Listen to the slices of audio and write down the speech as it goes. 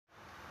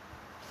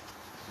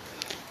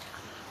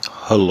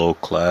Hello,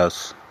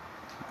 class.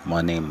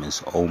 My name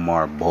is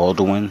Omar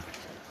Baldwin.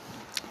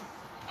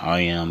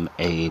 I am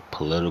a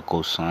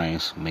political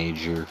science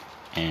major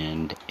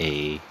and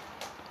a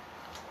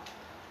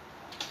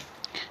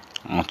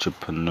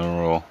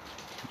entrepreneurial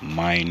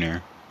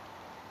minor.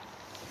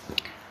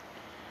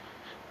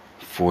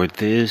 For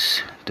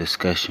this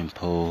discussion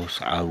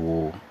post, I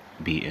will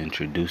be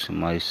introducing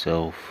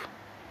myself.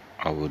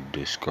 I will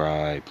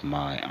describe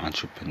my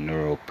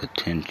entrepreneurial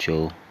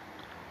potential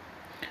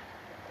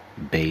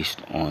based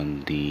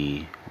on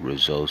the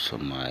results of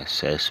my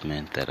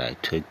assessment that I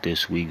took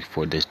this week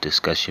for this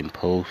discussion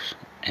post,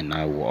 and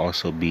I will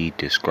also be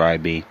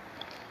describing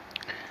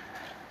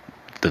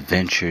the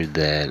venture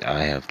that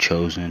I have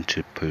chosen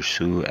to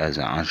pursue as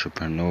an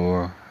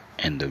entrepreneur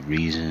and the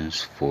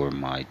reasons for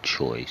my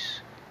choice.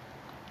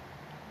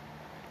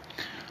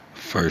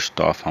 First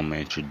off, I'm going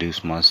to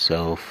introduce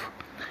myself.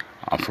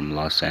 I'm from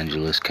Los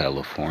Angeles,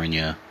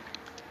 California.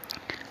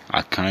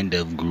 I kind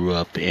of grew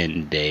up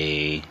in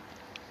a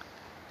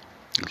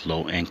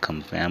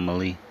low-income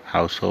family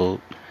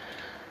household.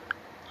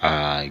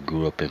 I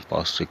grew up in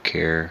foster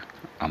care.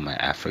 I'm an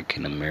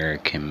African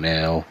American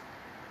male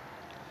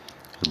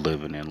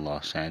living in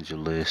Los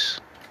Angeles.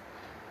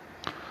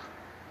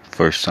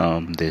 For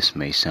some, this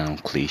may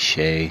sound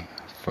cliche.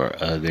 For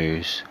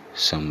others,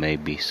 some may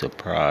be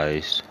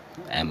surprised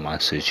at my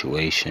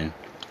situation.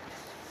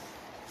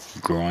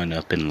 Growing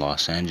up in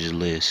Los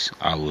Angeles,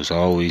 I was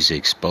always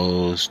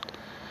exposed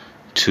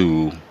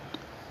to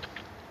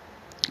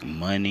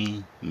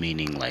money,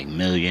 meaning like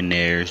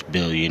millionaires,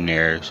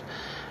 billionaires,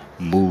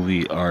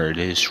 movie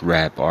artists,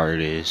 rap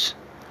artists,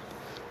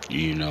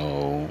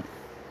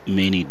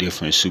 many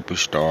different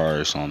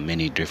superstars on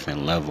many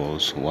different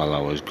levels while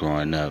I was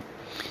growing up.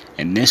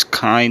 And this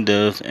kind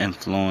of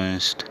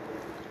influenced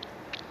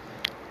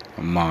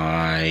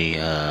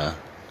my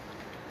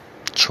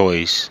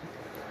choice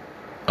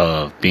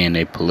of being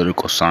a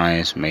political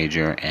science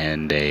major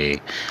and a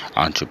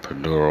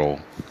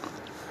entrepreneurial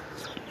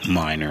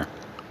minor.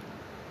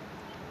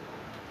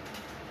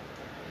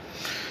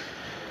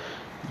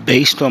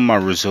 Based on my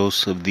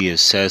results of the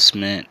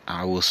assessment,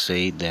 I will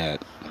say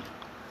that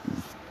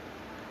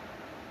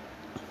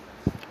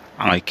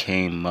I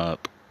came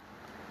up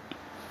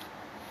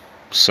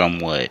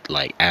somewhat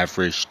like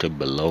average to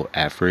below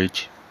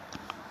average.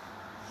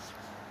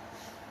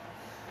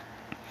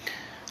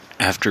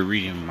 After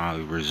reading my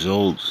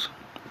results,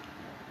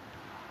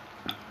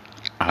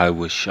 I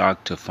was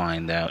shocked to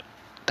find out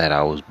that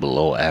I was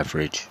below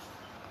average.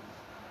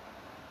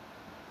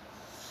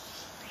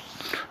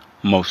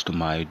 Most of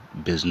my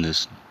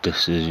business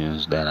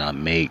decisions that I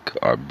make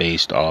are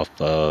based off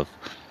of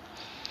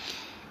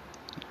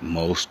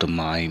most of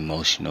my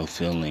emotional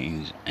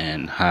feelings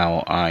and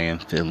how I am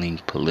feeling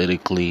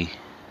politically.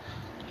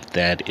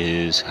 That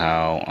is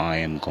how I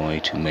am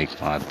going to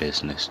make my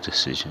business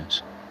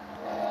decisions.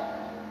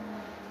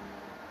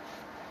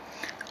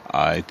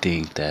 I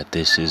think that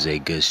this is a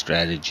good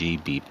strategy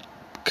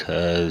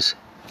because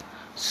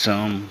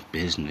some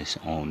business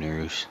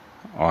owners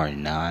are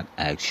not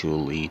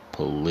actually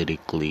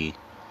politically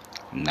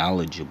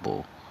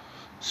knowledgeable.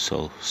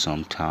 So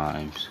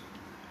sometimes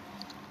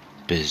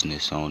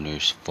business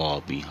owners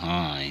fall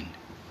behind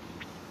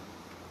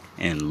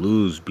and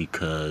lose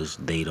because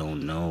they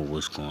don't know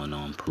what's going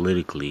on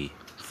politically.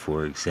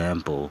 For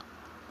example,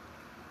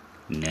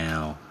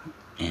 now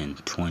in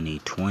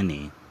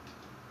 2020,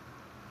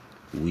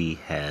 we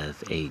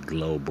have a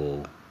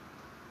global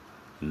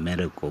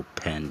medical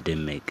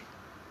pandemic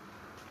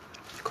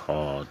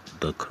called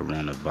the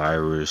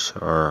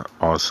coronavirus, or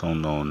also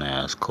known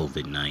as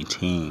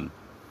COVID-19.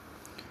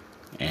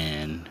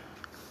 And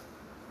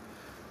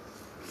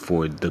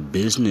for the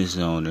business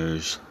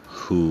owners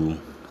who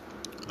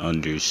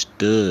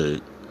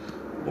understood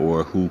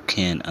or who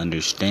can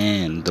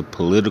understand the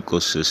political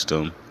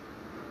system,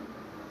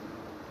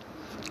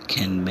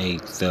 can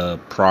make the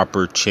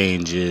proper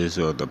changes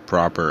or the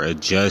proper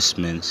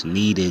adjustments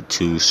needed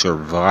to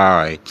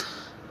survive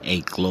a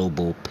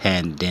global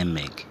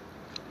pandemic.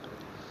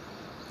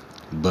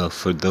 But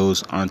for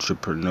those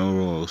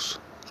entrepreneurs,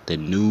 the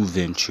new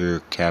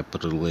venture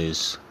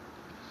capitalists,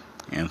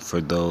 and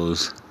for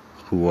those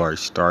who are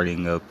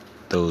starting up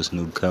those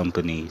new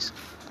companies,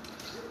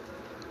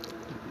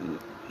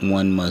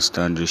 one must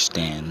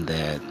understand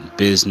that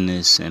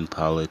business and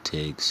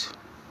politics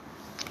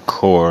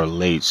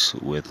correlates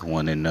with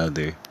one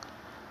another,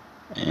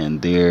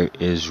 and there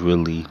is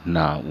really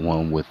not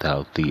one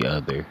without the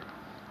other.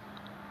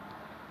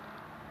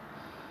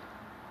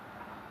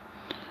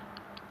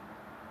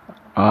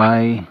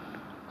 I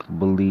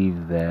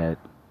believe that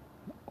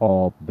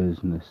all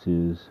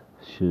businesses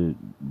should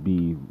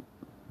be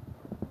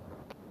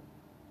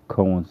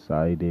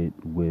coincided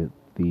with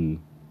the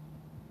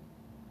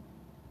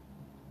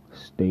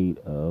state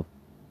of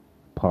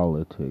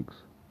politics,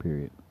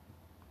 period.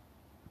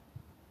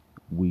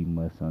 We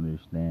must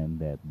understand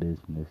that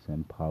business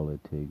and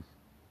politics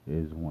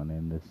is one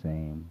and the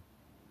same,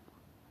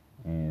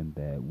 and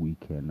that we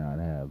cannot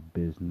have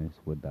business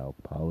without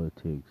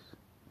politics,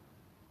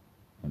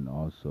 And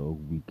also,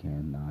 we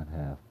cannot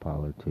have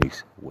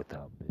politics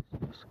without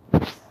business.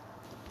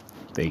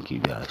 Thank you,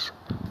 guys.